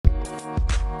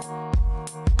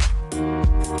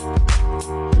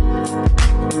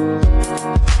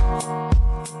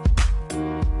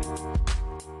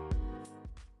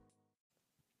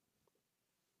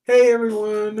Hey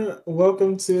everyone,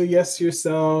 welcome to Yes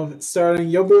Yourself, starring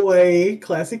your boy,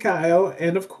 Classy Kyle,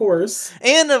 and of course,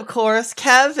 And of course,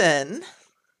 Kevin.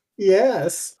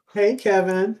 yes, hey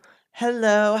Kevin.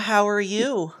 Hello, how are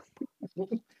you?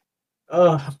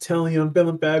 I'm telling you, I'm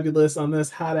feeling fabulous on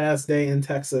this hot ass day in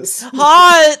Texas.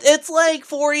 Hot! It's like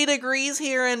 40 degrees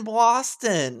here in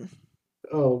Boston.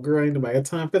 Oh, girl, ain't nobody got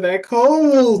time for that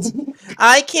cold.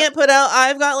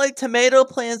 I've got like tomato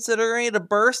plants that are ready to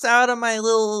burst out of my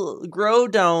little grow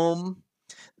dome.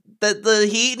 That the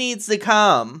heat needs to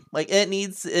come. Like it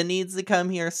needs to come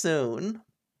here soon.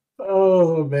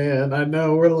 Oh man, I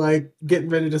know we're like getting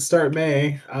ready to start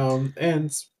May.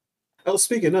 And oh,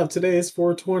 speaking of, today is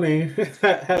 420.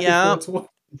 Happy Yep. 420.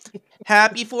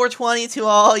 Happy 420 to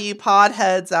all you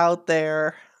podheads out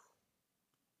there.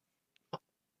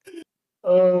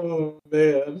 Oh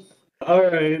man. All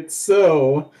right.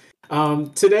 So,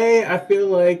 today I feel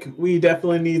like we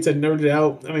definitely need to nerd it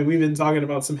out. I mean, we've been talking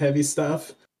about some heavy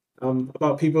stuff,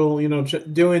 about people,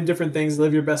 doing different things,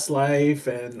 live your best life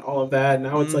and all of that.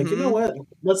 Now it's like, you know Mm-hmm. what?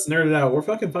 Let's nerd it out. We're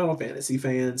fucking Final Fantasy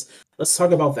fans. Let's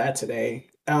talk about that today.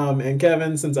 And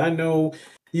Kevin, since I know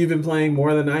you've been playing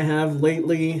more than I have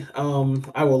lately,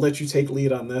 I will let you take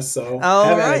lead on this. So have at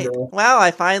it, Alright. girl. Wow,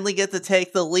 I finally get to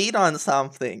take the lead on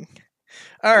something.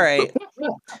 Alright.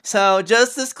 So,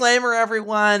 just disclaimer,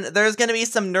 everyone. There's gonna be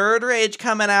some nerd rage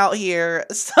coming out here.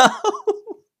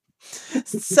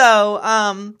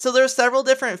 So there's several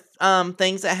different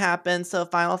things that happen. So,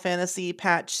 Final Fantasy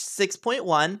patch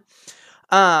 6.1.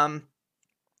 Um,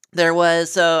 there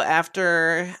was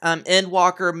after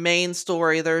Endwalker main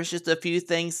story. There's just a few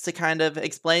things to kind of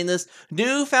explain this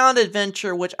newfound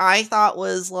adventure, which I thought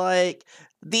was like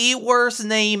the worst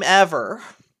name ever.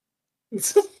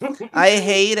 I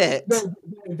hate it. No,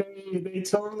 they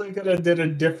totally could have did a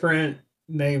different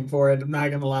name for it. I'm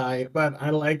not gonna lie, but I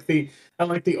like the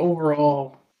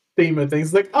overall theme of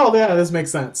things. Like, oh yeah, this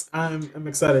makes sense. I'm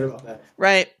excited about that.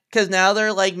 Right, because now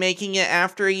they're like making it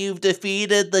after you've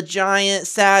defeated the giant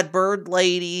sad bird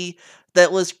lady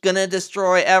that was gonna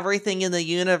destroy everything in the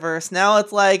universe. Now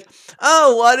it's like,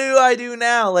 oh, what do I do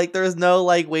now? Like, there's no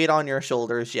like weight on your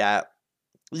shoulders yet.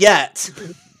 Yet.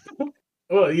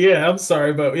 Well, yeah, I'm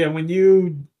sorry, but yeah, when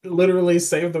you literally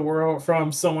save the world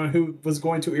from someone who was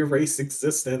going to erase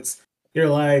existence, you're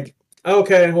like,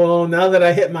 okay, well, now that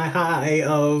I hit my high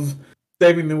of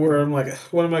saving the world, I'm like,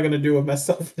 what am I gonna do with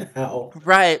myself now?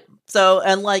 Right. So,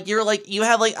 and like you're like you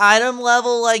have like item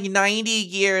level like 90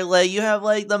 gear, like you have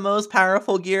like the most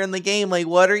powerful gear in the game. Like,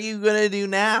 what are you gonna do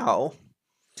now?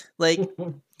 Like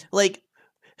like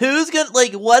who's gonna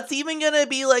like what's even gonna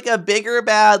be like a bigger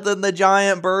bad than the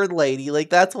giant bird lady?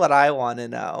 Like, that's what I want to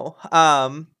know.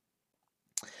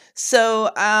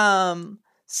 So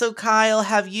so Kyle,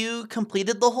 have you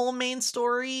completed the whole main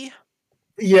story?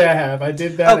 Yeah, I have. I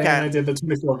did that, and Okay. I did the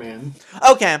 24 man.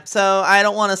 Okay, so I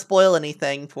don't want to spoil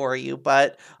anything for you,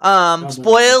 but Oh no.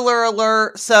 spoiler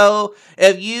alert. So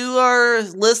if you are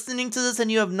listening to this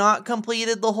and you have not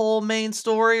completed the whole main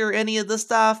story or any of the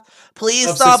stuff, please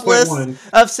Of stop list 6.1.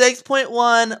 of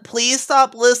 6.1. Please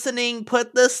stop listening,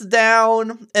 put this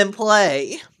down and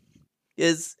play.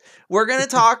 Is we're gonna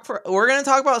talk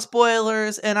about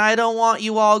spoilers, and I don't want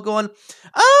you all going,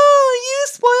 "Oh, you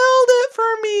spoiled it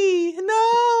for me."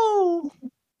 No.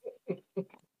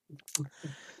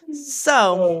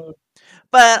 So, Uh,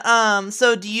 but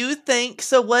do you think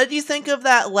so what do you think of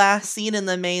that last scene in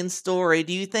the main story?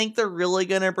 Do you think they're really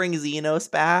gonna bring Xenos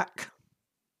back?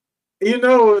 it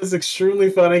was extremely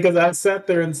funny because I sat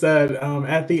there and said,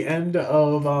 at the end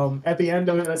of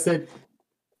it, I said,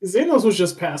 Xenos was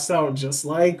just passed out, just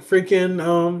like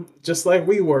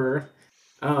we were.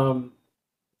 Um,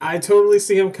 I totally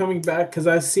see him coming back because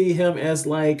I see him as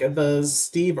like the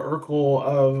Steve Urkel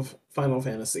of Final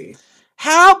Fantasy.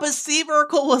 How? But Steve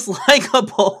Urkel was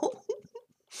likable.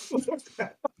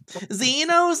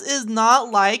 Xenos is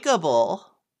not likable.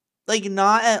 Like,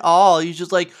 not at all. He's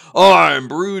just like, I'm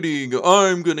brooding.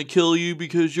 I'm gonna kill you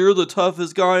because you're the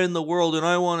toughest guy in the world and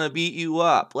I wanna beat you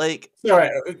up. Like, All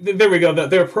right, there we go.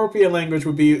 The appropriate language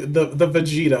would be the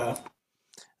Vegeta,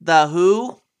 the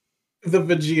who?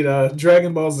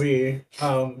 Dragon Ball Z.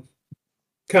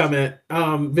 Comment.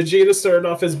 Vegeta started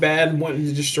off as bad and wanting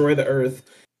to destroy the Earth,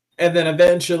 and then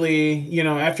eventually,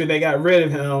 after they got rid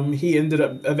of him, he ended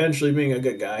up eventually being a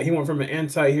good guy. He went from an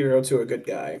anti-hero to a good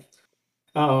guy.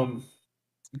 Um,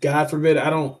 God forbid,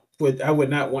 I would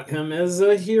not want him as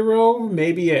a hero.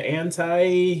 Maybe an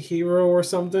anti-hero or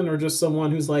something, or just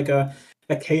someone who's like a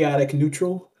chaotic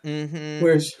neutral. Mm-hmm.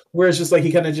 Where it's just like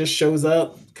he kind of just shows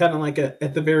up, kind of like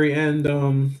at the very end,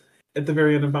 at the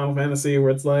very end of Final Fantasy,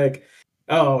 where it's like,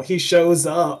 oh, he shows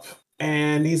up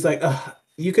and he's like, ugh,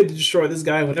 you could destroy this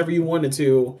guy whenever you wanted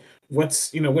to.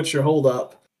 What's your hold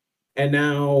up? And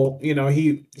now,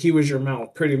 he was your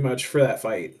mount pretty much for that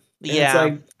fight. And it's Yeah.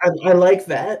 like I like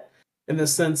that in the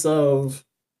sense of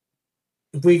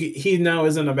he now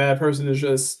isn't a bad person, it's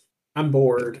just I'm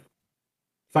bored.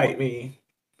 Fight me.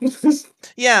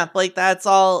 Yeah, like that's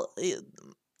all.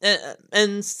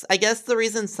 I guess the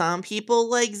reason some people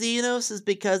like Xenos is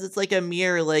because it's like a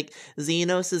mirror. Like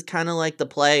Xenos is kind of like the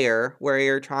player where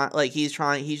you're trying, like he's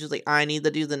just like, I need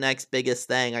to do the next biggest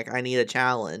thing. Like I need a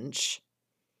challenge.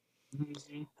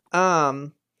 Mhm.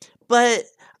 Um, but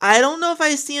I don't know if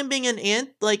I see him being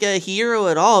like a hero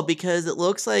at all because it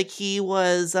looks like he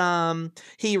respawned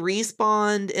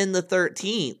in the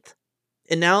 13th,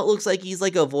 and now it looks like he's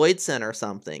like a void sin or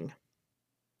something.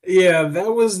 Yeah,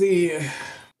 that was the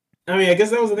I mean, I guess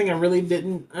that was the thing I really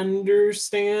didn't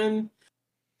understand.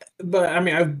 But I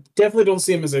mean, I definitely don't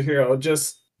see him as a hero.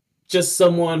 Just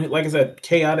someone, like I said,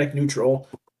 chaotic neutral.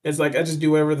 It's like I just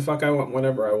do whatever the fuck I want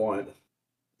whenever I want.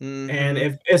 And Mm-hmm.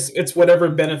 if it's whatever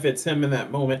benefits him in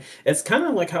that moment. It's kind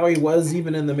of like how he was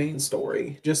even in the main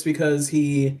story. Just because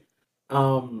he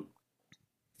um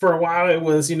for a while it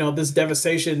was, this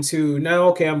devastation to now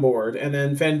okay, I'm bored. And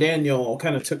then Van Daniel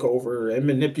kind of took over and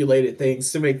manipulated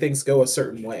things to make things go a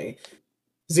certain way.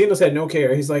 Xenos had no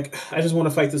care. He's like, I just want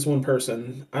to fight this one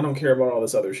person. I don't care about all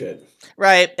this other shit.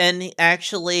 Right, and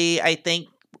actually, I think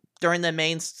during the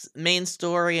main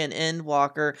story and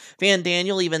Endwalker, Van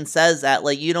Daniel even says that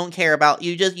like you don't care about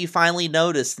you finally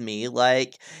noticed me.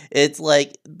 Like it's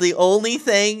like the only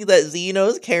thing that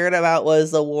Xenos cared about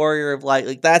was the Warrior of Light.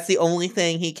 Like that's the only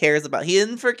thing he cares about. He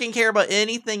didn't freaking care about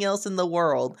anything else in the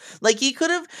world. Like he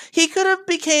could have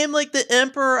became like the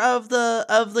emperor of the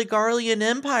Garlean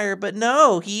Empire, but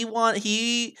no, he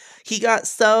got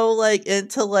so like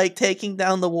into like taking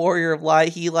down the Warrior of Light,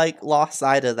 he like lost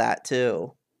sight of that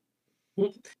too.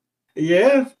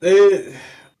 Yeah,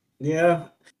 yeah.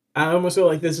 I almost feel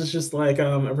like this is just like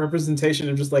a representation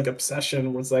of just like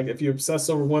obsession. Where it's like if you obsess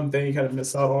over one thing, you kind of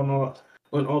miss out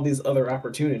on all these other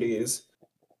opportunities.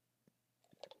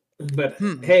 But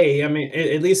Hmm. hey, I mean,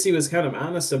 at least he was kind of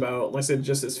honest about, like I said,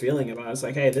 just his feeling about it. It's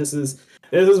like, hey, this is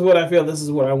what I feel. This is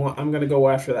what I want. I'm gonna go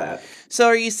after that. So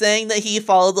are you saying that he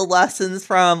followed the lessons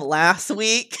from last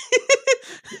week?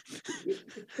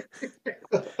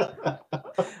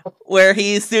 Where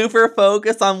he's super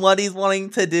focused on what he's wanting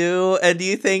to do, and do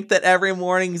you think that every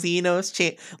morning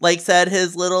Xenos like said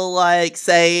his little like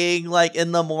saying like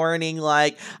in the morning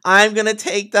like I'm gonna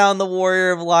take down the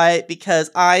Warrior of Light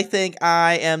because I think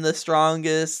I am the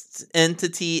strongest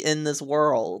entity in this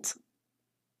world?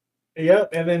 Yep,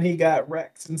 and then he got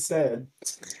wrecked instead.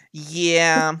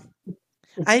 Yeah.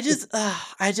 I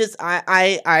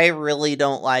really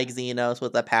don't like Xenos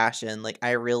with a passion. Like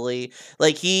I really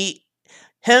like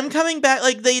him coming back.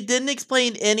 Like they didn't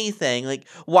explain anything. Like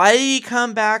why did he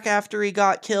come back after he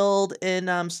got killed in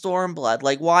Stormblood?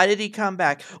 Like why did he come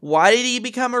back? Why did he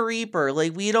become a Reaper?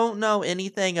 Like we don't know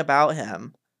anything about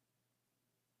him.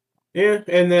 Yeah,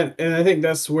 and I think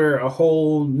that's where a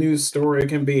whole new story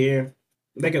can be.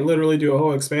 They can literally do a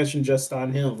whole expansion just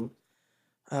on him.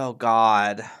 Oh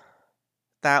God.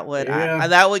 Yeah.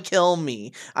 That would kill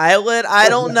me. I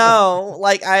don't know.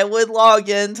 Like I would log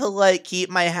in to like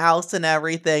keep my house and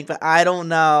everything, but I don't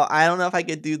know. I don't know if I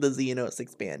could do the Xenos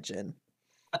expansion.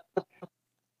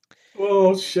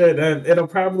 Well, shit, and it'll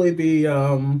probably be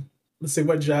let's see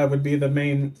what job would be the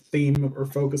main theme or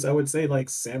focus. I would say like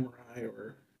samurai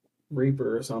or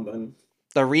reaper or something.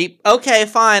 The Reap Okay,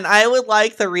 fine. I would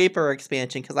like the Reaper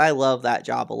expansion cuz I love that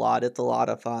job a lot. It's a lot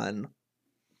of fun.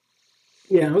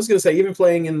 Yeah, I was gonna say even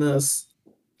playing the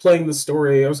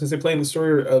story. I was gonna say playing the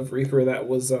story of Reaper. That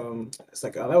was it's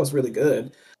like, oh, that was really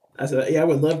good. I said, yeah, I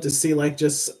would love to see like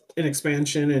just an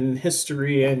expansion and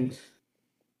history and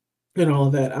all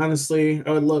of that. Honestly,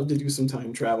 I would love to do some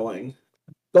time traveling.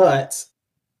 But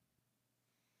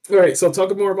all right, so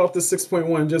talk more about the 6.1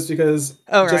 All just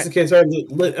right. in case I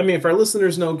mean if our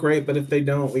listeners know, great, but if they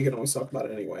don't, we can always talk about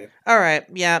it anyway. All right.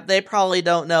 Yeah, they probably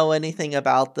don't know anything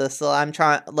about this. So I'm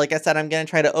trying like I said I'm going to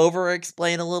try to over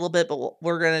explain a little bit, but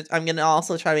I'm going to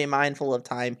also try to be mindful of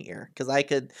time here cuz I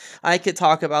could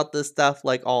talk about this stuff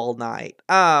like all night.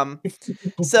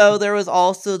 So there was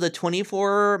also the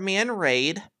 24-man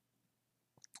raid,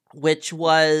 which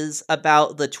was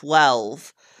about the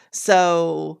 12.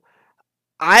 So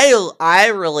I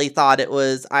really thought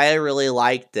I really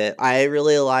liked it. I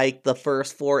really liked the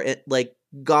first four like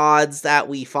gods that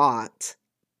we fought.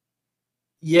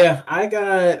 Yeah, I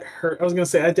got her. I was gonna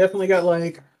say I definitely got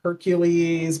like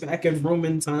Hercules back in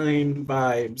Roman time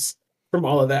vibes. from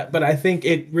all of that. But I think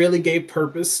it really gave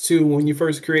purpose to when you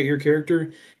first create your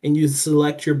character and you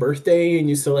select your birthday and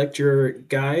you select your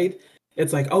guide.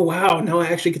 It's like, oh wow, now I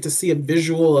actually get to see a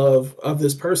visual of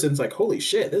this person. It's like, holy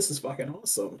shit, this is fucking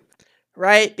awesome.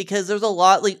 Right, because there's a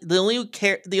lot like the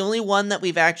only one that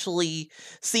we've actually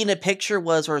seen a picture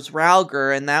was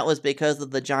Ralger, and that was because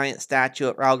of the giant statue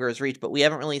at Ralger's Reach. But we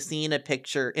haven't really seen a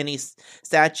picture, any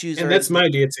statues And or that's anything. my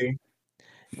deity.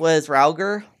 Was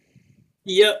Ralger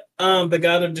Yep. The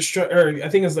god of destruction, or I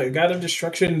think it's like god of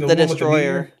destruction, the the one with the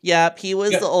destroyer? beard. Yep, he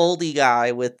was the Yep. oldie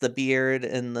guy with the beard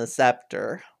and the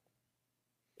scepter.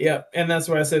 Yep. And that's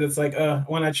why I said it's like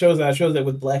when I chose that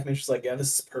with black mage. It's like, yeah,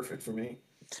 this is perfect for me.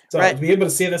 So Right. to be able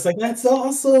to see it, that's like that's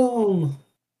awesome.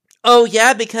 Oh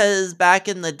yeah, because back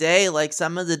in the day, like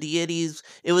some of the deities,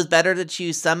 it was better to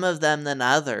choose some of them than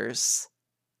others.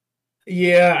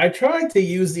 Yeah, I tried to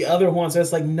use the other ones.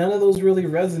 It's like none of those really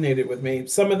resonated with me.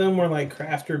 Some of them were like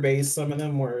crafter based. Some of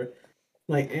them were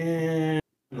like, I'm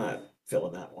not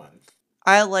feeling that one.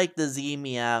 I like the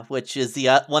Zemia, which is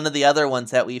the one of the other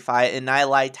ones that we fight, and I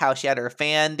liked how she had her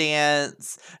fan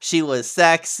dance. She was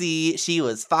sexy. She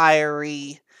was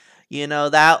fiery. You know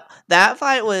that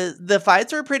fight was the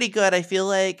fights were pretty good. I feel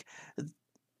like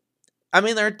I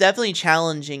mean they're definitely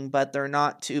challenging, but they're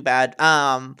not too bad.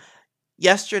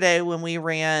 Yesterday when we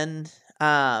ran,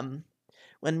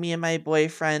 when me and my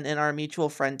boyfriend and our mutual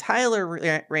friend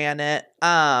Tyler ran it,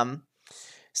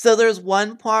 so there's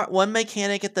one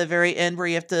mechanic at the very end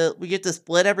where we get to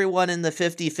split everyone in the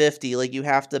 50-50. Like you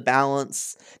have to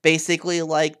balance basically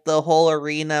like the whole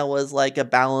arena was like a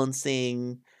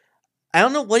balancing. I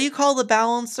don't know what do you call the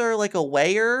balancer, like a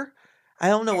weigher? I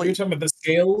don't know Oh, what you're talking about the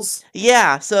scales?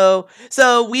 yeah, so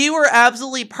we were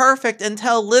absolutely perfect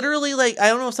until literally like I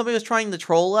don't know if somebody was trying to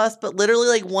troll us, but literally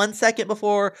like 1 second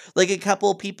before like a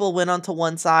couple of people went onto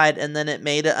one side and then it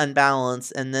made it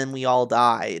unbalanced and then we all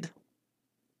died.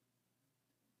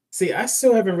 See, I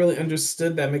still haven't really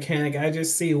understood that mechanic. I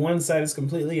just see one side is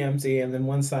completely empty, and then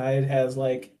one side has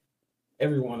like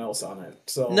everyone else on it.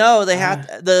 So, No, they have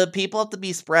the people have to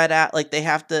be spread out. Like they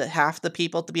have to half the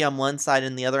people have to be on one side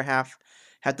and the other half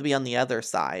have to be on the other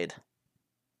side.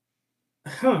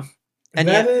 huh? And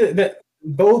yeah, That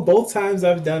both times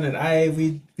I've done it,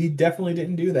 we definitely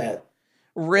didn't do that,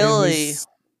 and really,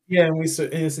 yeah,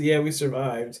 yeah, we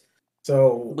survived.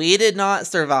 So, we did not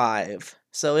survive.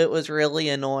 So it was really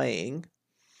annoying.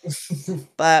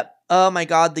 But oh my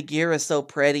god, the gear is so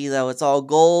pretty though. It's all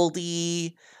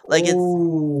goldy. Like it's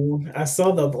oh, I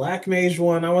saw the black mage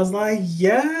one. I was like,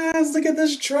 yes, look at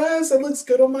this dress. It looks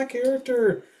good on my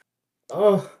character.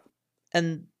 Oh,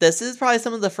 and this is probably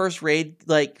some of the first raid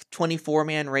like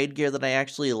 24-man raid gear that I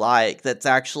actually like. That's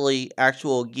actually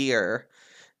actual gear.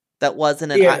 That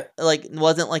wasn't yeah,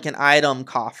 wasn't like an item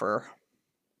coffer.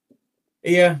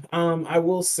 yeah. I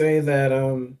will say that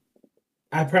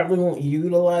I probably won't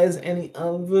utilize any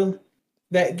of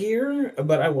that gear,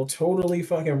 but I will totally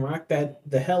fucking rock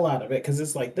the hell out of it because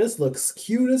it's like this looks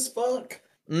cute as fuck.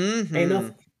 Ain't Mhm.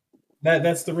 nothing.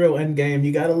 That's the real end game.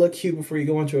 You gotta look cute before you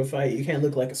go into a fight. You can't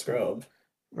look like a scrub.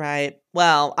 Right.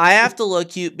 Well, I have to look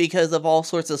cute because of all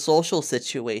sorts of social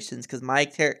situations. Because my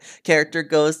character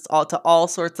goes to all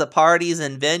sorts of parties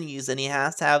and venues, and he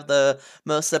has to have the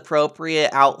most appropriate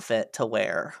outfit to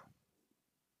wear.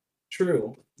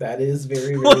 True. That is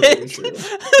very, very, very Which,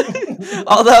 true.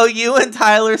 although you and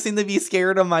Tyler seem to be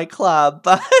scared of my club,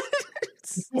 but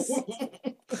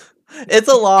it's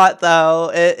a lot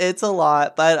though. It's a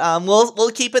lot, but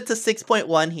we'll keep it to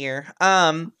 6.1 here.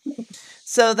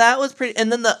 So that was pretty,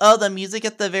 and then the music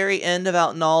at the very end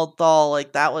about Nald Thal,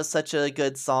 like that was such a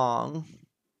good song.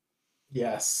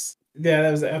 Yes. Yeah,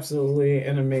 that was absolutely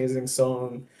an amazing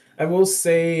song. I will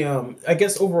say, I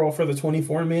guess overall for the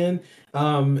 24 man,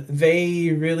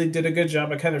 they really did a good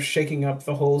job of kind of shaking up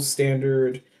the whole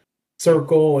standard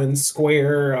circle and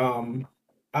square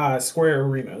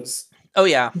arenas. Oh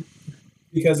yeah,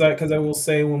 Because I will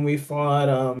say when you fought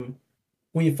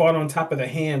on top of the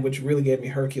hand, which really gave me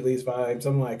Hercules vibes,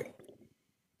 I'm like,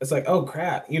 it's like, oh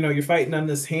crap, you're fighting on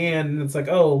this hand, and it's like,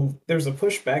 oh, there's a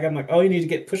pushback. I'm like, oh, you need to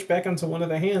get pushed back onto one of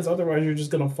the hands, otherwise you're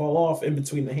just gonna fall off in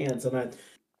between the hands,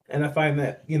 and I find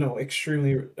that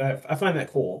extremely, I find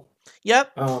that cool.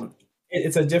 yep.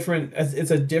 It's a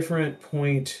different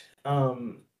point.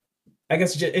 I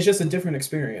guess it's just a different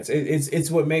experience. It's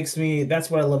what makes me.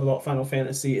 That's what I love about Final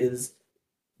Fantasy is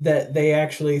that they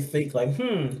actually think like,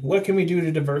 what can we do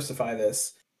to diversify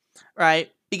this? Right,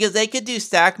 because they could do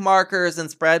stack markers and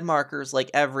spread markers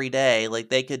like every day, like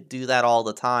they could do that all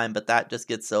the time, but that just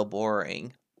gets so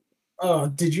boring.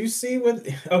 Did you see what?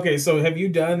 Okay, so have you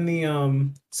done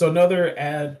the So another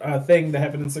thing that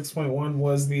happened in 6.1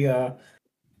 was the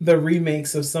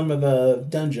remakes of some of the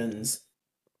dungeons.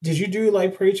 Did you do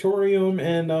like Praetorium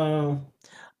and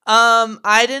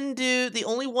I didn't do the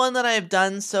only one that I've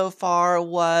done so far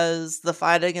was the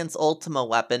fight against Ultima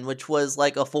Weapon, which was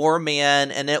like a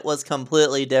 4-man and it was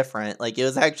completely different. Like it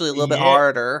was actually a little bit yeah.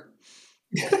 harder.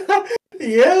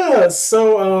 Yeah.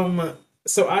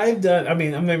 So I've done. I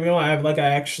mean, I'm not gonna lie. I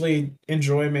actually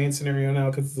enjoy main scenario now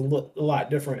because it's a lot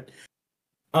different.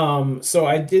 So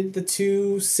I did the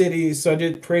two cities. So I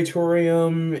did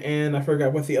Praetorium, and I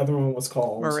forgot what the other one was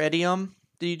called. Meridium?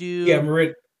 Do you Yeah,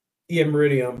 do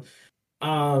Meridium.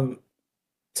 Um,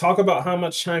 Talk about how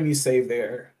much time you save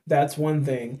there. That's one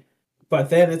thing. But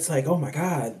then it's like, oh my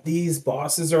god, these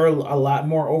bosses are a lot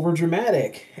more over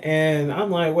dramatic, and I'm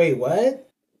like, wait, what?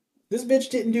 This bitch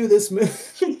didn't do this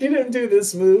move. Didn't do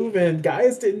this move, and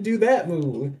guys didn't do that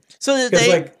move. So did Because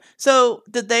they like,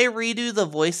 did they redo the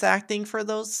voice acting for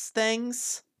those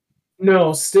things?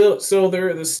 no, still, so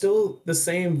there's still the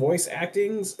same voice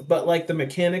actings, but like the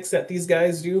mechanics that these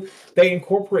guys do, they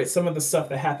incorporate some of the stuff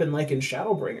that happened like in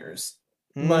Shadowbringers.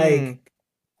 Hmm.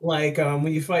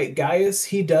 When you fight Gaius,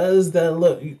 he does the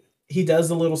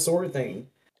little sword thing.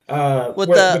 With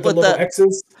Where the with the with little the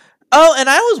X's. Oh, and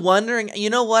I was wondering, you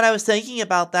know what? I was thinking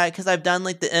about that because I've done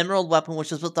like the Emerald Weapon,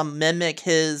 which is supposed to mimic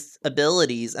his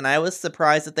abilities, and I was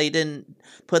surprised that they didn't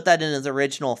put that in his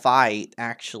original fight,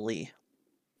 actually.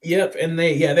 Yep, and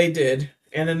they did.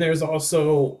 And then there's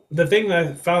also the thing that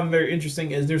I found very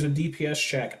interesting is there's a DPS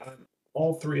check on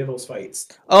all three of those fights.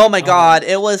 Oh my god, Um,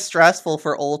 it was stressful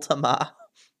for Ultima.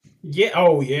 yeah,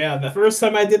 oh yeah. The first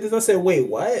time I did this, I said, "Wait,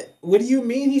 what? What do you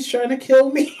mean he's trying to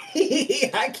kill me?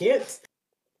 I can't."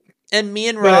 And me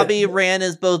and But Robbie ran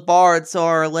as both bards, so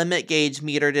our limit gauge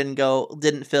meter didn't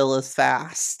fill as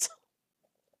fast.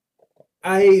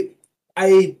 I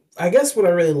I guess what I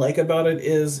really like about it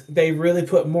is they really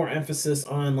put more emphasis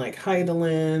on like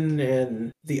Heidelin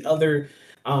and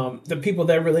the people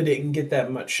that really didn't get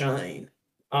that much shine.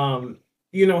 Um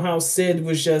you know how Sid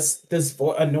was just this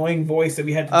annoying voice that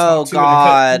we had to talk Oh to in the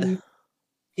god. cutscene?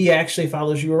 He actually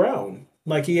follows you around.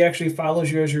 Like he actually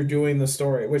follows you as you're doing the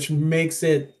story, which makes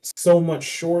it so much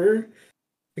shorter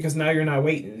because now you're not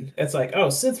waiting. It's like, oh,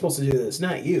 Sid's supposed to do this,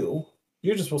 not you.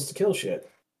 You're just supposed to kill shit.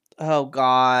 Oh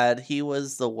god, he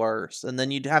was the worst. And then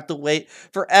you'd have to wait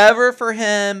forever for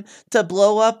him to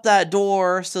blow up that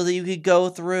door so that you could go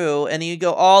through and you'd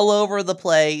go all over the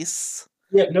place.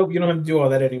 Yeah, nope, you don't have to do all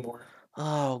that anymore.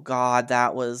 Oh god,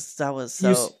 that was You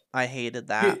s- so I hated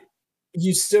that. you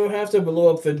you still have to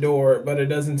blow up the door, but it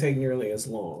doesn't take nearly as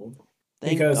long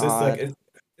Thank because god.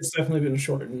 it's definitely been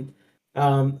shortened.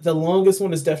 The longest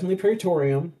one is definitely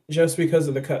Praetorium, just because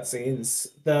of the cutscenes.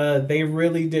 They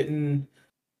really didn't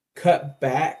cut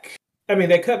back. I mean,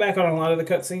 they cut back on a lot of the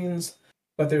cutscenes,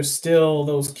 but there's still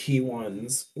those key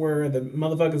ones where the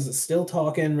motherfuckers are still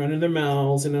talking, running their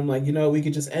mouths, and I'm like, we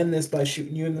could just end this by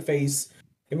shooting you in the face,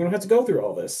 and we don't have to go through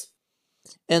all this.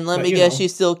 And let But me guess, you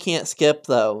still can't skip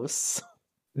those.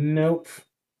 nope,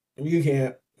 you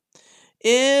can't.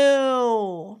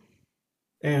 Ew.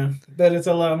 Yeah, but it's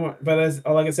a lot more. But as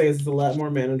all I can say is it's a lot more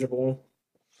manageable.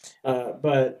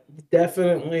 But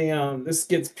definitely, this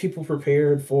gets people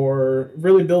prepared for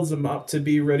really builds them up to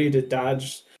be ready to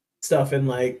dodge stuff in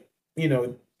like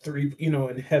in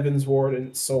Heaven's Ward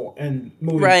and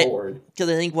moving Right. forward, Because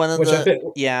I think one of which I the think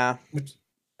yeah. which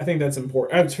I think that's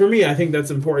important. For me, I think that's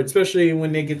important, especially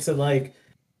when they get to like,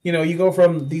 you go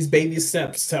from these baby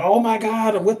steps to oh my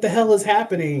god, what the hell is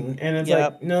happening? And it's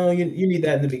Yep. like, no, you need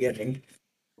that in the beginning.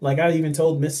 Like I even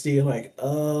told Misty, like,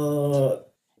 this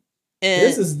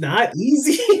And is not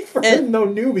easy for and no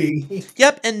newbie.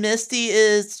 yep, and Misty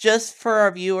is just for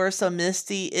our viewers, so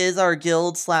Misty is our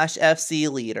guild slash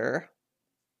FC leader.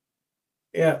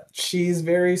 Yeah, she's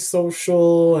very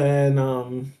social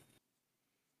and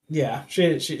yeah,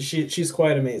 she's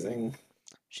quite amazing.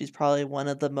 She's probably one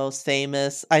of the most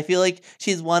famous. I feel like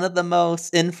she's one of the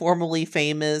most informally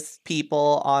famous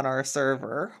people on our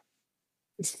server.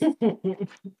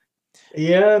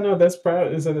 Yeah, no, that's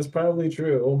probably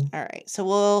true. All right, so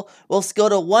we'll go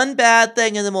to one bad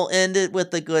thing and then we'll end it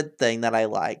with the good thing that I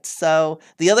liked. So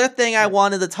the other thing I Yeah.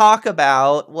 wanted to talk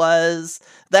about was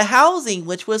the housing,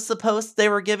 which was supposed they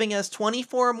were giving us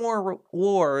 24 more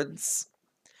rewards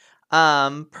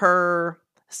per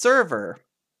server.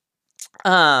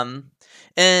 Um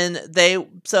and they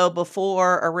so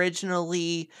before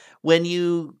originally when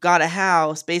you got a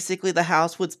house, basically the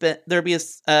house would spend there'd be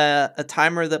a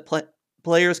timer that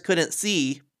players couldn't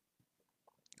see,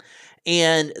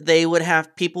 and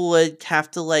people would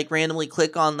have to like randomly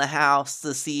click on the house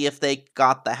to see if they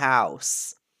got the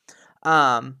house.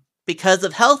 Because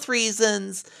of health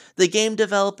reasons, the game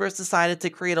developers decided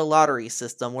to create a lottery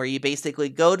system where you basically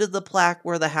go to the plaque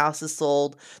where the house is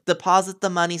sold, deposit the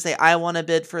money, say, I want to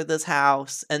bid for this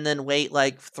house, and then wait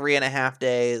like 3.5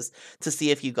 days to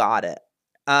see if you got it.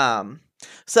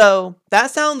 So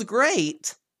that sounds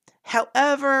great.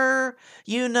 However,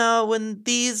 when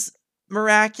these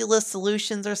miraculous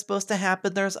solutions are supposed to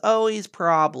happen, there's always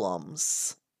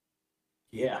problems.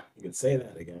 Yeah, you could say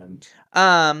that again.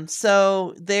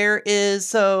 So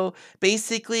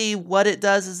basically what it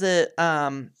does is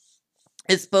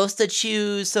it's supposed to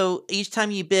choose, so each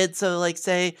time you bid, so like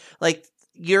say like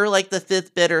you're like the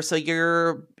fifth bidder, so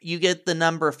you get the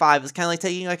number 5. It's kind of like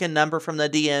taking like a number from the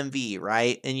DMV,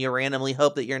 right? And you randomly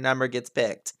hope that your number gets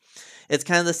picked. It's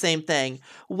kind of the same thing.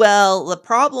 Well, the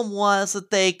problem was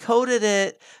that they coded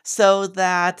it so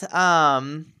that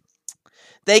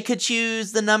they could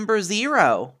choose the number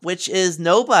 0, which is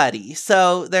nobody.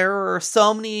 So there were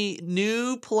so many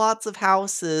new plots of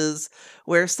houses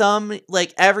where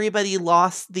everybody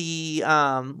lost the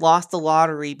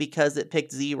lottery because it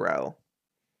picked 0.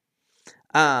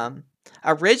 Um,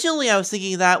 Originally I was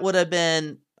thinking that would have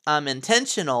been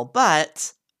intentional,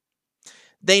 but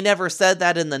they never said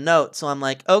that in the notes. So I'm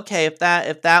like, okay, if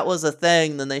that was a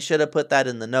thing, then they should have put that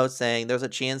in the notes saying there's a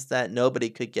chance that nobody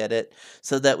could get it,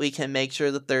 so that we can make sure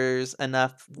that there's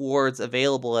enough wards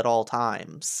available at all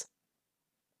times.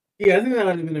 Yeah, I think that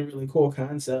would have been a really cool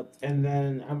concept. And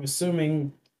then I'm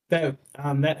assuming that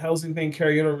that housing thing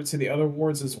carried over to the other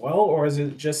wards as well, or is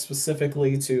it just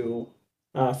specifically to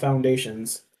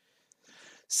foundations?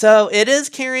 So it is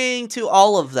carrying to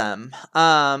all of them.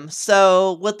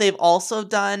 So what they've also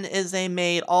done is they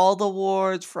made all the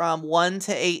wards from 1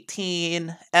 to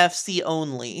 18 FC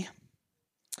only.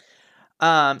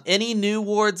 Any new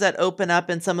wards that open up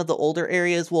in some of the older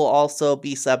areas will also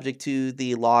be subject to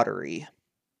the lottery.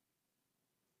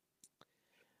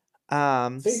 See, and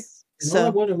all I So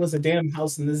wanted was a damn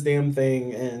house in this damn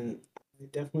thing, and I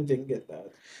definitely didn't get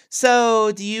that.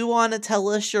 do you want to tell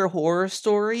us your horror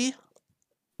story?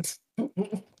 Let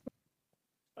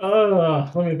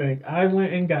me think. I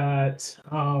went and got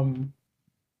I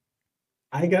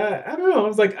don't know. I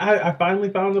was like, I finally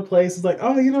found a place. It's like,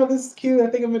 oh, this is cute. I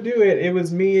think I'm gonna do it. It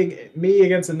was me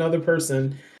against another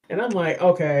person, and I'm like,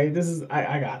 okay,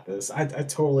 I got this. I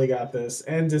totally got this.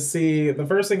 And to see the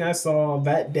first thing I saw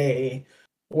that day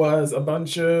was a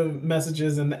bunch of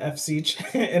messages in the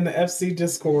FC in the FC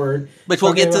Discord Which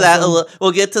we'll talking get to about that.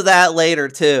 We'll get to that later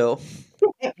too.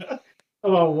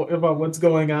 about what's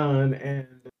going on, and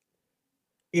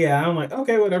yeah, I'm like,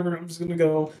 okay, whatever. I'm just gonna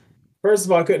go. First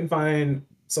of all, I couldn't find.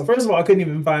 So first of all, I couldn't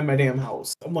even find my damn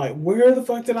house. I'm like, where the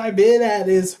fuck did I bid at?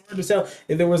 It's hard to tell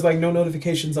if there was like no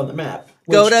notifications on the map.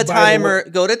 Go Which, to by the way,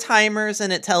 Go to timers,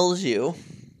 and it tells you.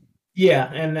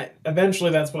 yeah, and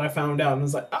eventually that's what I found out, and I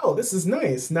was like, oh, this is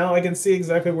nice. Now I can see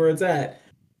exactly where it's at.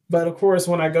 But of course,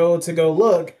 when I go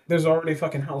look, there's already a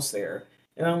fucking house there,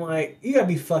 and I'm like, you gotta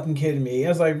be fucking kidding me. I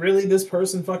was like, really, this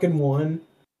person fucking won?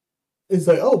 It's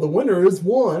like, oh, the winner is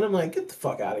one. I'm like, get the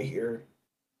fuck out of here.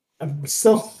 I'm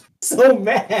so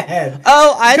mad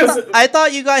Oh, because I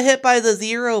thought you got hit by the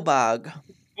 0 bug.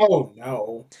 oh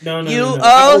no. You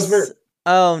I oh was very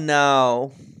oh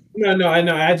no. no, I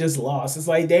know I just lost. It's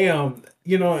like damn,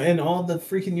 in all the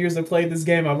freaking years I played this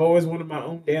game, I've always wanted my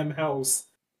own damn house,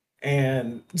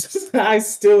 and I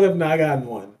still have not gotten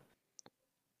one.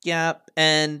 Yep,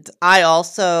 and I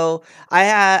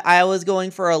was going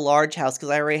for a large house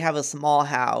because I already have a small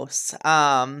house.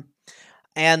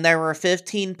 And there were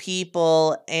 15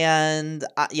 people, and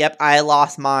yep, I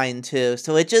lost mine too.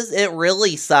 So it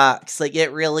really sucks. Like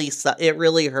it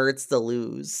really hurts to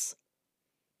lose.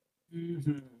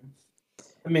 Hmm.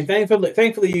 I mean,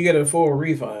 thankfully you get a full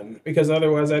refund because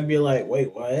otherwise I'd be like,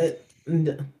 wait, what?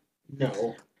 No.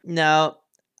 No.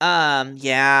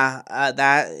 Yeah,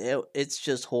 it's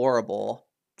just horrible.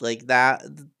 Like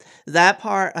that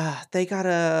part, they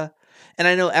gotta, and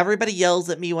I know everybody yells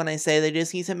at me when I say they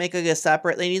just need to make like a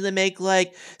separate, they need to make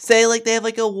like, say like they have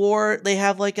like a war, they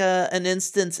have like an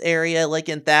instance area like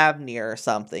in Thavnir or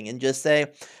something, and just say,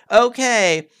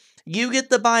 okay, you get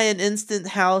to buy an instant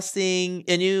housing,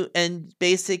 and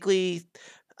basically,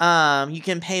 you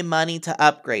can pay money to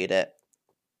upgrade it.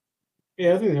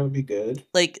 Yeah, I think that would be good.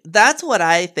 Like, that's what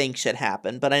I think should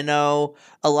happen, but I know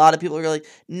a lot of people are like,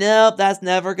 "Nope, that's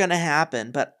never gonna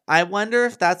happen." But I wonder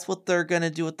if that's what they're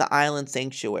gonna do with the island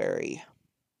sanctuary.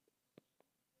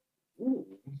 Ooh,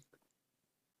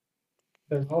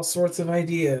 there's all sorts of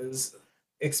ideas.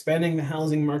 Expanding the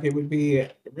housing market would be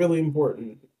really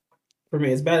important. for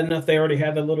me. It's bad enough they already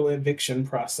had the little eviction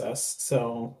process.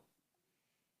 So,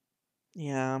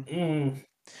 Yeah. mm.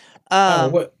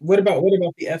 Um What about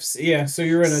the FC? Yeah, so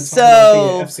you're gonna talk about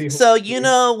the so FC so you Hawaii.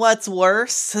 know what's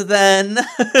worse than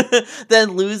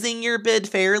than losing your bid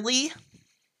fairly?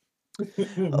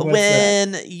 What's that?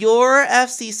 When your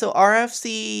FC, so our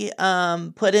FC,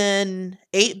 put in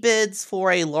 8 bids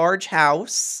for a large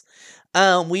house.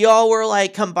 We all were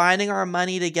like combining our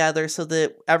money together so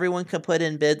that everyone could put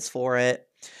in bids for it.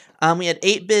 We had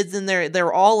 8 bids in there. They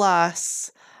were all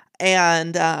us,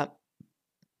 and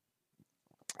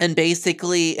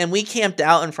basically, and we camped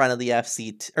out in front of the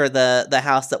FC or the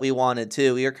house that we wanted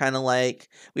to. We were kind of like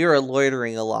we were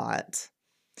loitering a lot.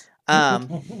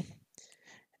 Um,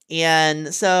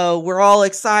 And so we're all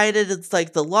excited. It's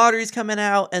like the lottery's coming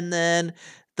out, and then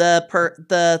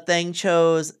the thing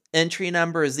chose entry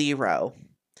number 0.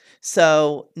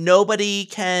 So nobody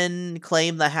can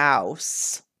claim the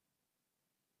house.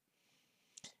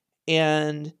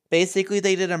 And basically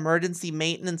they did emergency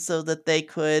maintenance so that they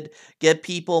could give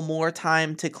people more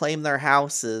time to claim their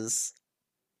houses.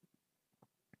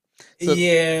 So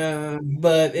Yeah,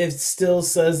 but it still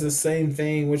says the same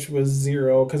thing, which was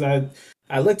 0. Because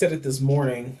I looked at it this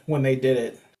morning when they did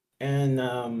it, and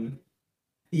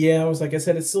yeah, I was like, I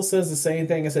said, it still says the same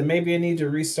thing. I said maybe I need to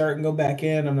restart and go back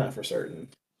in. I'm not for certain.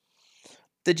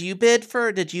 did you bid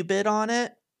on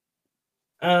it?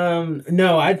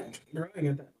 No, I really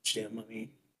got that much damn money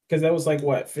because that was like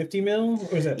what 50 mil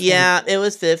or was that 20 Yeah, mil? it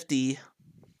was 50.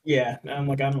 Yeah, I'm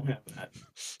like I don't have that.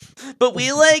 But we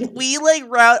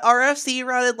route RFC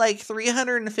routed like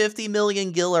 350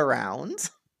 million gil around.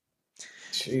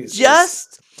 Jesus.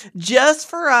 Just just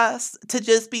for us to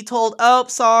just be told, "Oh,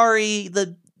 sorry,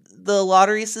 the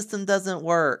lottery system doesn't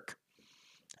work."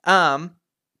 Um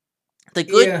the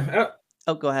good Yeah.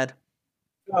 Oh, go ahead.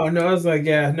 Oh no, I was like,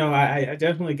 yeah, no, I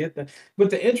definitely get that. But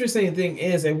the interesting thing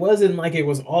is, it wasn't like it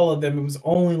was all of them. It was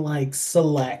only like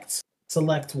select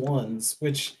ones,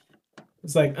 which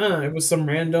was like, it was some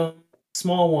random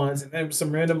small ones, and then it was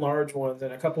some random large ones,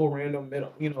 and a couple of random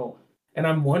middle, And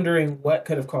I'm wondering what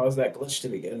could have caused that glitch to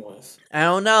begin with. I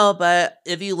don't know, but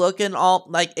if you look in all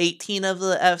like 18 of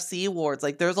the FC wards,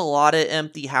 like there's a lot of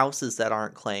empty houses that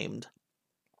aren't claimed.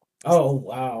 Oh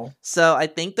wow. So I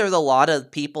think there's a lot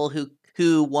of people who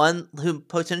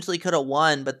potentially could have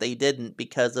won, but they didn't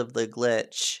because of the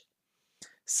glitch.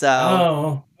 So,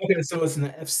 Oh, okay. So it's in the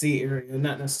FC area,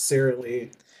 not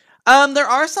necessarily. there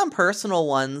are some personal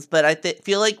ones, but I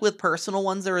feel like with personal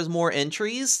ones there is more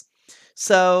entries.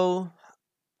 So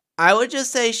I would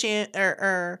just say,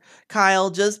 Kyle,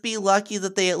 just be lucky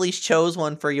that they at least chose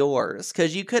one for yours,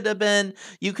 because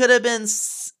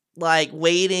like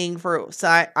waiting for.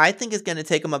 So I think it's going to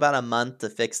take them about a month to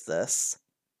fix this.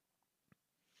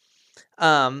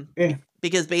 Um, Yeah.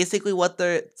 because basically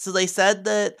they said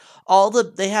that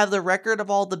they have the record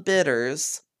of all the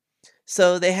bidders.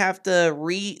 So they have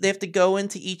to go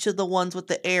into each of the ones with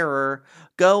the error,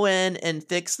 go in and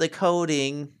fix the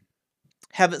coding,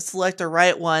 have it select the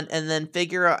right one, and then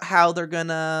figure out how they're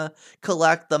gonna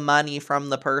collect the money from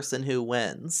the person who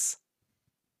wins.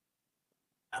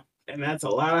 And that's a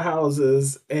lot of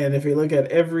houses. And if you look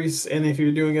at and if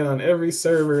you're doing it on every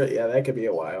server, yeah, that could be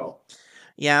a while.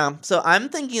 Yeah, so I'm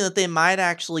thinking that they might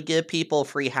actually give people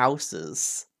free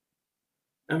houses.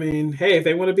 I mean, hey, if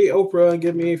they want to be Oprah and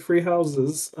give me free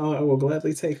houses, I will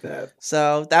gladly take that.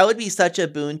 So that would be such a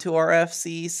boon to our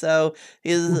FC. So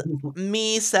is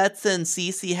me, Sets, and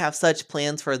Cece have such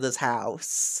plans for this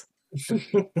house.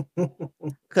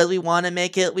 Because we want to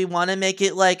make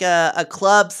it like a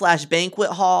club slash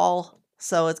banquet hall.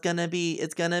 So it's gonna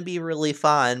be really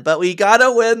fun. But we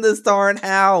gotta win this darn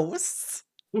house.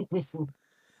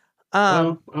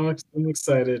 Um, Well, I'm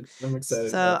excited. I'm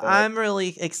excited so about that. I'm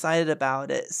really excited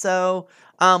about it. So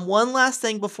one last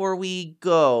thing before we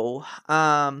go.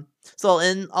 So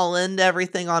I'll end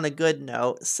everything on a good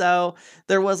note. So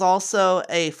there was also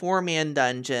a 4-man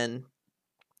dungeon,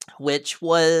 which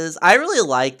was I really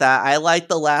like that. I like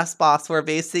the last boss where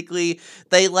basically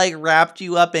they like wrapped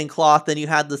you up in cloth and you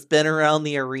had to spin around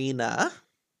the arena.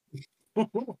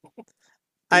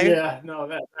 I Yeah, no,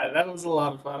 that was a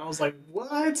lot of fun. I was like,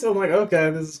 what? I'm like, okay,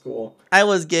 this is cool. I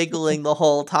was giggling the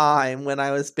whole time when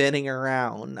I was spinning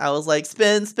around. I was like,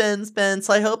 spin, spin, spin.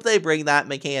 So I hope they bring that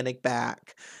mechanic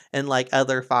back in like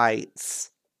other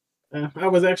fights. I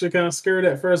was actually kind of scared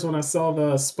at first when I saw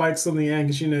the spikes on the end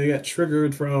because you got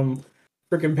triggered from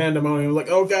freaking pandemonium. I was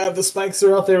like, oh god, the spikes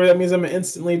are out there. That means I'm gonna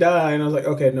instantly die. And I was like,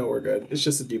 okay, no, we're good. It's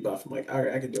just a debuff. I'm like, all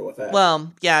right, I can deal with that.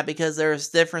 Well, yeah, because there's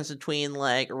difference between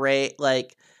like rate,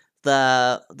 like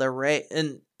the rate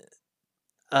and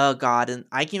Oh god, and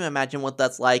I can't imagine what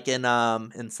that's like in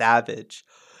Savage.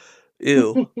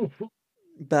 Ew.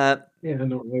 But Yeah,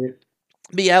 no, right.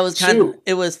 yeah, Shoot.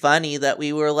 it was funny that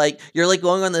we were like you're like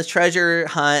going on this treasure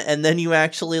hunt and then you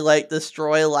actually like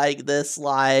destroy this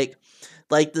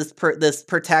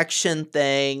protection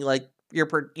thing, like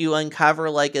you uncover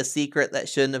like a secret that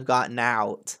shouldn't have gotten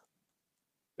out.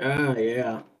 Ah,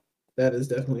 yeah. That is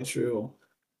definitely true.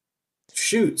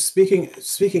 Shoot,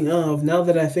 speaking of, now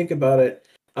that I think about it,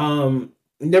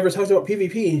 never talked about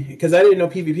PvP because I didn't know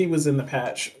PvP was in the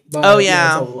patch. Oh But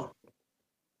yeah, it's a yeah. lot.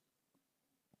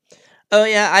 Oh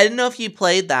yeah, I didn't know if you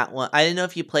played that one. I didn't know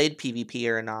if you played PvP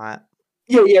or not.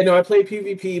 Yeah, yeah, no, I played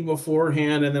PvP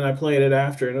beforehand and then I played it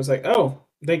after, and it was like, oh,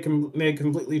 they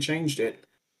completely changed it.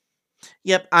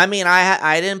 Yep, I mean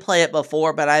I didn't play it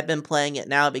before, but I've been playing it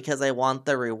now because I want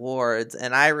the rewards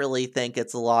and I really think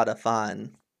it's a lot of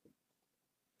fun.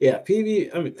 Yeah,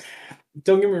 PV. I mean,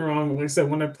 don't get me wrong. Like I said,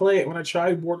 when I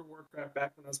tried World of Warcraft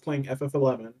back when I was playing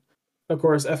FF11, of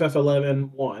course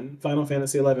FF11 won, Final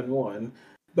Fantasy 11 won.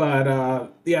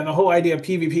 But yeah, the whole idea of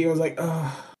PvP was like,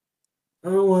 oh, I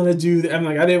don't want to do that. I'm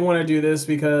like, I didn't want to do this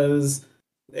because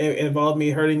it involved me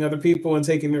hurting other people and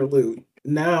taking their loot.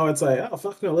 Now it's like, oh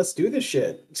fuck no, let's do this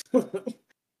shit.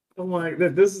 I'm like,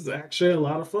 this is actually a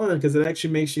lot of fun because it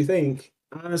actually makes you think.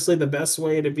 Honestly, the best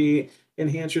way to be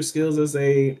enhance your skills as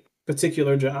a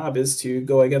particular job is to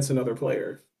go against another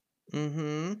player.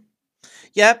 Mhm.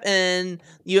 Yep, and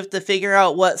you have to figure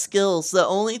out what skills. The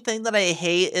only thing that I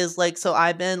hate is like so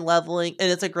I've been leveling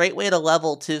and it's a great way to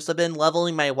level too. So I've been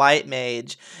leveling my white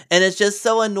mage and it's just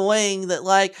so annoying that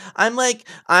I'm like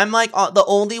the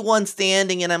only one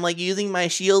standing and I'm like using my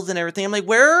shields and everything. I'm like,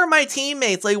 "Where are my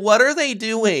teammates? Like what are they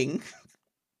doing?"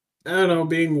 I don't know,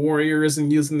 being warriors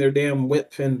and using their damn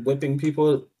whip and whipping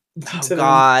people Oh to them.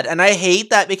 god, and I hate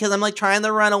that because I'm like trying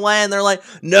to run away and they're like,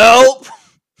 "Nope,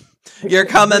 you're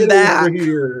coming Get over back.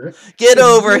 here. Get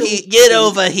over Get here.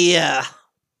 over here."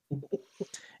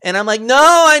 And I'm like, "No,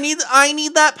 I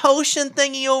need that potion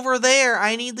thingy over there.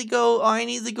 I need to go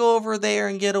over there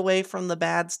and get away from the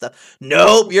bad stuff."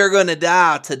 "Nope, you're going to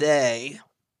die today."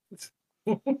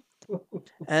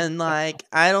 And like,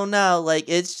 I don't know, like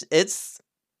it's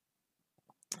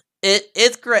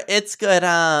great. It's good.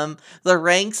 The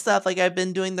rank stuff, like I've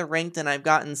been doing the ranked and I've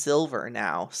gotten silver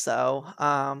now. So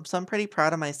I'm pretty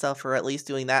proud of myself for at least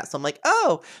doing that. So I'm like,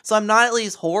 oh, so I'm not at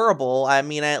least horrible. I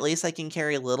mean, at least I can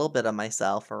carry a little bit of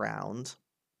myself around.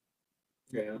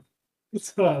 Yeah.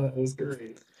 Oh, that was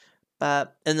great.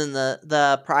 But and then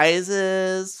the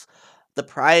prizes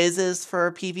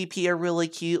for PvP are really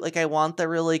cute. Like I want the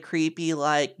really creepy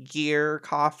like gear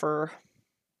coffer.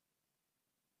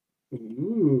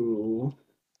 Ooh.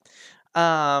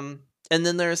 And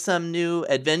then there's some new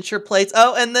adventure plates.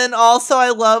 Oh, and then also I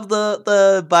love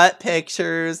the butt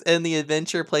pictures and the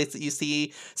adventure plates that you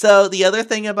see. So the other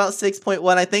thing about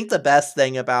 6.1, I think the best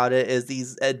thing about it is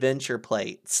these adventure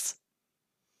plates.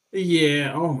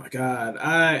 Yeah, oh my God.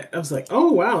 I was like,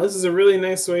 oh wow, this is a really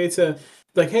nice way to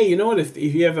like, hey, you know what? If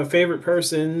you have a favorite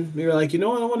person, you're like, you know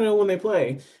what, I want to know when they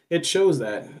play. It shows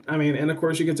that. I mean, and of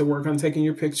course you get to work on taking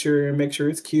your picture and make sure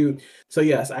it's cute. So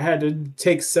yes, I had to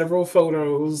take several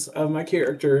photos of my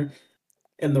character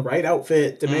in the right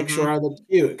outfit to make sure Mhm. I looked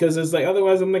cute. Because it's like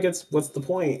otherwise I'm like, it's what's the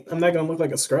point? I'm not gonna look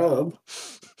like a scrub.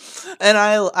 And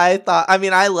I thought I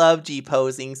mean I love G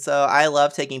posing, so I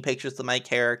love taking pictures of my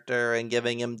character and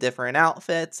giving him different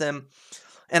outfits and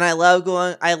I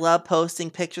love posting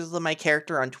pictures of my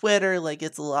character on Twitter, like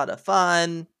it's a lot of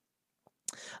fun.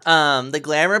 The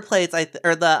glamour plates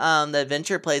or the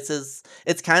adventure plates is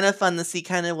it's kind of fun to see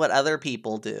kind of what other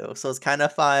people do. So it's kind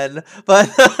of fun. But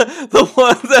the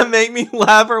ones that make me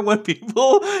laugh are when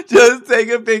people just take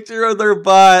a picture of their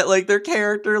butt, like their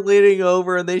character leaning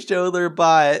over and they show their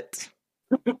butt.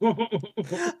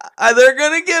 They're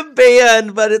gonna get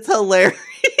banned, but it's hilarious.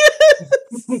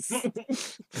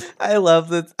 I love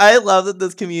that. I love that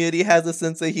this community has a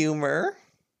sense of humor.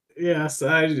 Yes,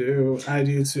 I do. I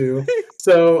do too.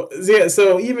 So yeah,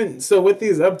 so even so with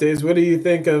these updates, what do you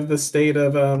think of the state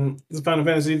of the Final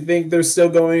Fantasy? Do you think they're still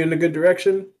going in a good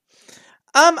direction?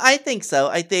 I think so.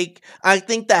 I think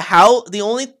the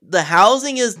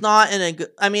housing is not in a good.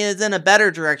 I mean, it's in a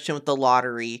better direction with the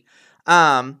lottery.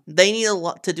 They need a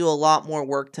lot to do a lot more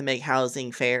work to make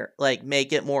housing fair, like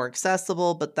make it more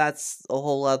accessible. But that's a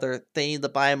whole other. They need to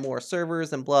buy more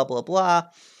servers and blah blah blah.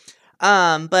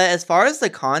 But as far as the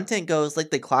content goes,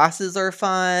 like the classes are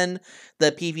fun,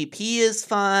 the PvP is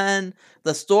fun,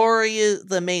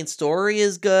 the main story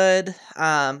is good.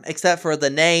 Except for the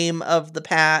name of the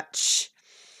patch.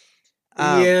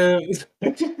 Um, Yeah.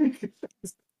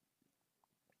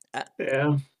 uh,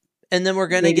 Yeah. And then we're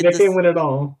gonna They get can't this, win it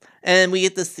all. and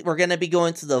we're gonna be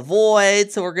going to the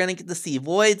Void, so we're gonna get to see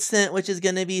Void Scent, which is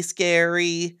gonna be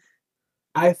scary.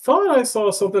 I thought I saw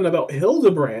something about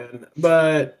Hildebrand,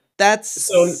 but That's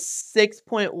so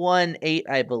 6.18,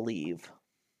 I believe.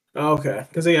 okay,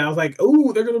 because yeah, I was like,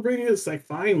 oh, they're gonna bring this like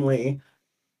finally,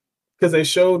 because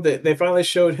they finally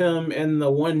showed him in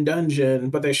the one dungeon,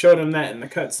 but they showed him that in the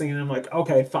cutscene. I'm like,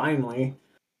 okay, finally.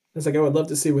 It's like I would love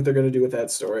to see what they're gonna do with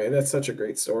that story. That's such a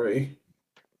great story.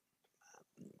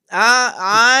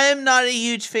 I'm not a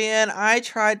huge fan. I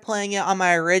tried playing it on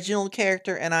my original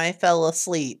character and I fell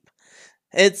asleep.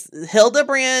 It's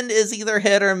Hildebrand is either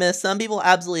hit or miss. Some people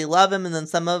absolutely love him, and then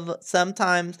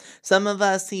sometimes some of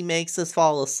us he makes us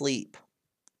fall asleep.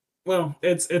 Well,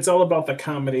 it's all about the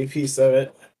comedy piece of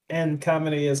it, and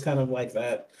comedy is kind of like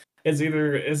that.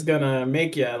 It's gonna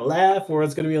make you laugh, or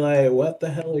it's gonna be like, what the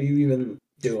hell are you even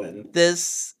doing?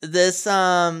 This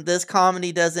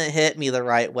comedy doesn't hit me the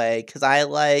right way because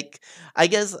I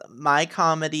guess my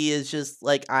comedy is just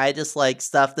like I just like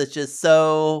stuff that's just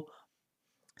so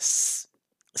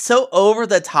over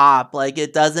the top, like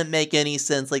it doesn't make any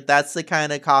sense. Like that's the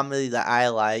kind of comedy that I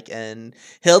like, and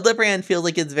Hildebrand feels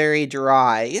like it's very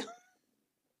dry.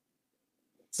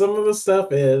 Some of the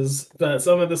stuff is, but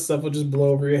some of the stuff will just blow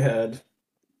over your head.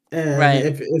 And Right.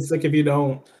 if it's like if you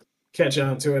don't catch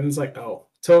on to it, it's like, oh,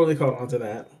 totally caught on to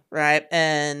that. Right,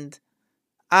 and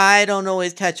I don't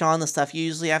always catch on to stuff. You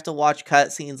usually have to watch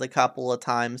cutscenes a couple of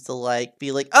times to like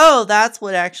be like, "Oh, that's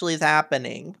what actually is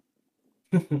happening."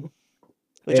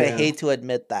 Which I Yeah, hate to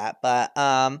admit that, but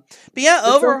yeah,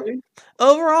 it's okay.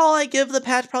 overall, I give the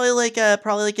patch probably like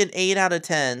an 8 out of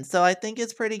 10. So I think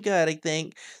it's pretty good. I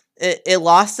think it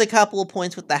lost a couple of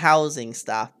points with the housing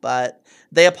stuff, but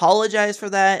they apologize for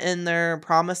that and they're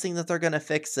promising that they're gonna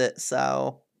fix it.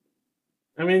 So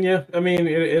I mean, yeah, I mean,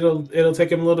 it'll take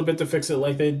them a little bit to fix it,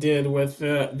 like they did with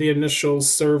the initial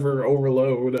server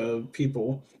overload of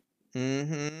people.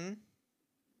 mm-hmm.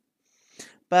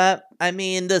 But I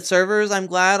mean, the servers. I'm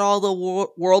glad all the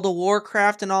World of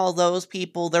Warcraft and all those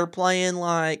people they're playing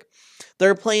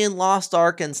Lost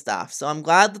Ark and stuff. So I'm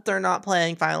glad that they're not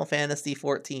playing Final Fantasy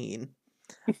 14.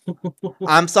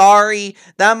 I'm sorry,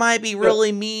 that might be But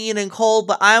really mean and cold,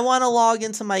 but I want to log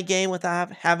into my game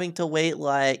without having to wait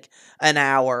like an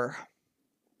hour.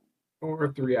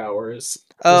 or 3 hours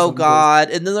for Oh some cases. god.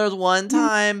 And then there's one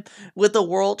time with the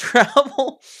world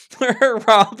travel where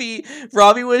Robbie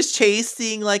was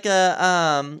chasing like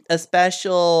a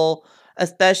special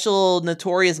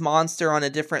notorious monster on a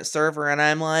different server, and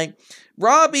I'm like,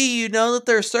 Robbie, you know that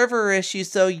there's server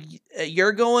issues, so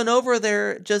you're going over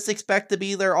there, just expect to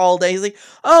be there all day. He's like,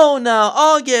 oh no,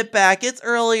 I'll get back. It's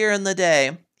earlier in the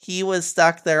day. He was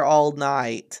stuck there all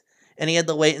night, and he had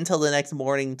to wait until the next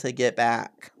morning to get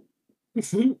back.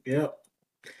 Yep.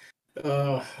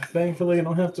 Thankfully, I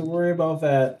don't have to worry about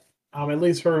that. At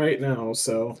least for right now.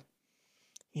 So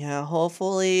Yeah,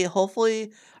 hopefully,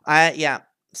 yeah.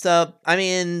 So, I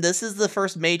mean, this is the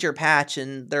first major patch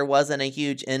and there wasn't a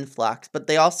huge influx, but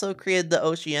they also created the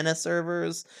Oceania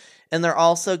servers and they're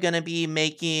also going to be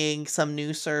making some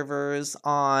new servers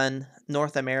on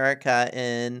North America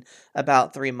in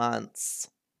about 3 months.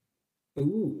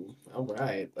 ooh, all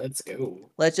right, let's go.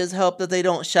 Let's just hope that they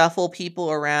don't shuffle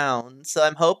people around. So,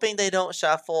 I'm hoping they don't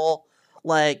shuffle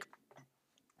like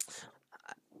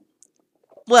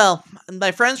well,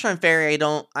 my friends from Fairy, I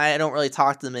don't really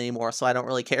talk to them anymore, so I don't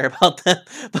really care about them.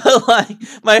 But like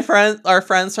our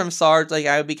friends from Sarge, like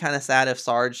I would be kind of sad if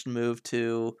Sarge moved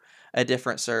to a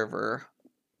different server.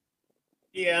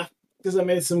 Yeah, because I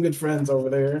made some good friends over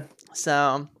there.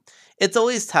 So it's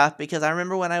always tough because I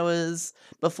remember when I was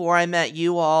before I met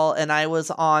you all, and I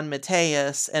was on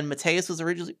Mateus, and Mateus was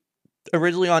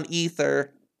originally on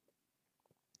Ether,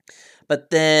 but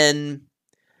then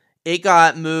it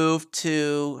got moved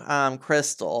to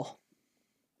Crystal.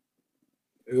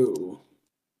 Ooh,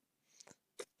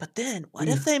 But then, what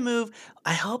yeah. if they move?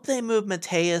 I hope they move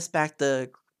Mateus back to.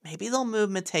 Maybe they'll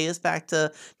move Mateus back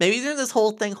to. Maybe during this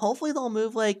whole thing, hopefully they'll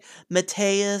move like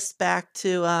Mateus back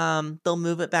to. They'll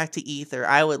move it back to Ether.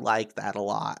 I would like that a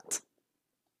lot.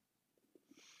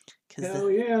 Cause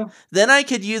Hell yeah. then I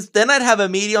could use. Then I'd have a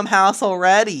medium house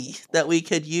already that we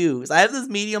could use. I have this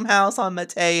medium house on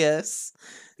Mateus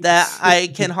that I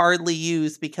can hardly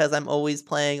use because I'm always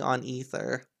playing on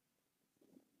Ether.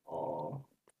 Oh,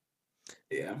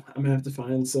 yeah. I'm gonna have to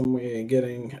find some way of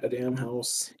getting a damn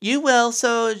house. You will,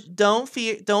 so don't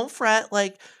fret,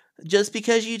 like, just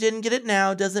because you didn't get it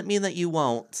now doesn't mean that you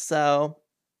won't, so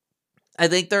I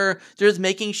think they're just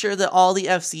making sure that all the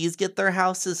FCs get their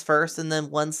houses first, and then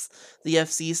once the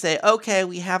FCs say, "Okay,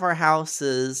 we have our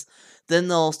houses," then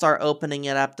they'll start opening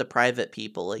it up to private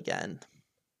people again.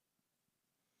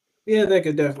 Yeah, that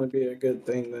could definitely be a good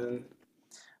thing then.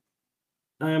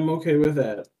 I'm okay with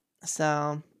that.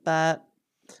 So, but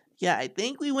yeah, I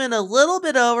think we went a little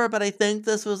bit over, but I think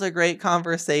this was a great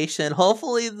conversation.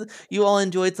 Hopefully, you all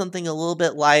enjoyed something a little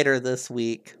bit lighter this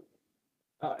week.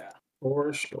 Oh yeah,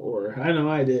 for sure. I know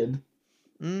I did.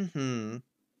 Mm-hmm.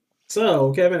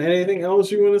 So, Kevin, anything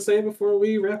else you want to say before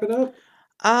we wrap it up?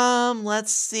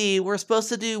 Let's see. We're supposed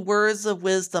to do words of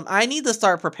wisdom. I need to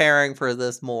start preparing for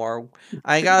this more.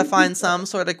 I gotta find some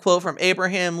sort of quote from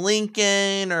Abraham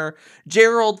Lincoln or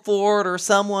Gerald Ford or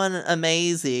someone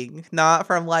amazing, not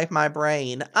from like my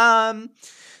brain.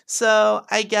 So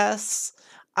I guess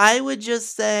I would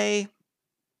just say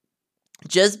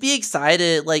just be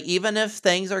excited. Like, even if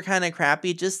things are kind of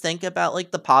crappy, just think about like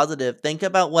the positive. Think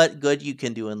about what good you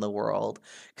can do in the world.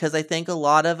 Cause I think a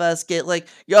lot of us get like,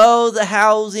 yo, the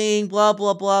housing, blah,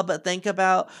 blah, blah. But think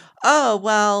about, oh,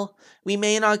 well, we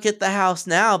may not get the house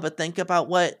now, but think about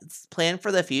what's planned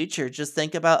for the future. Just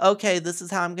think about, okay, this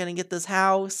is how I'm going to get this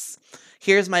house.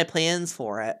 Here's my plans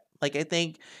for it. Like, I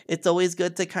think it's always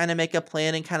good to kind of make a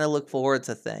plan and kind of look forward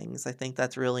to things. I think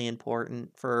that's really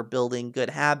important for building good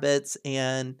habits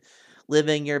and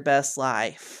living your best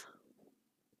life.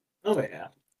 Oh yeah.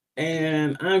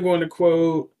 And I'm going to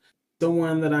quote the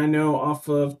one that I know off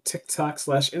of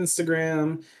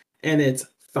TikTok/Instagram, and it's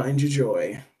find your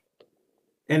joy.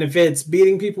 And if it's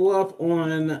beating people up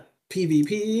on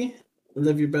PvP,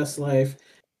 live your best life.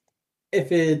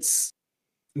 If it's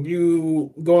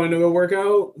you going to a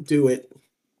workout, do it.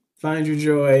 Find your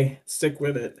joy, stick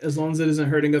with it, as long as it isn't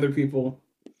hurting other people.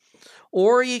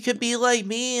 Or you could be like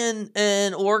me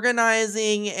and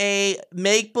organizing a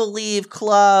make believe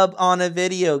club on a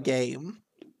video game.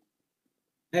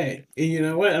 Hey, you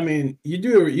know what? I mean, you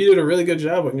did a really good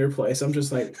job on your place. I'm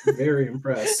just like very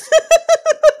impressed.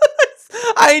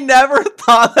 I never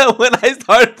thought that when I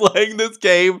started playing this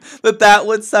game that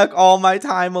would suck all my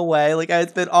time away. Like, I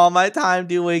spent all my time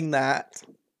doing that.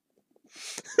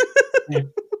 Yeah.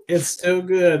 It's still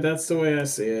good. That's the way I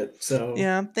see it. So,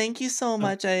 Yeah, thank you so oh.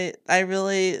 much. I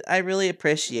really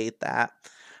appreciate that.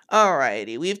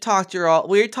 Alrighty, we've talked your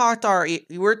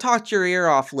ear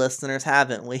off, listeners,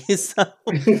 haven't we? So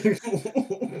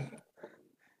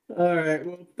All right.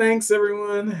 Well, thanks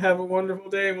everyone. Have a wonderful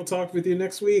day. We'll talk with you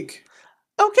next week.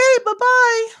 okay, bye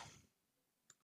bye.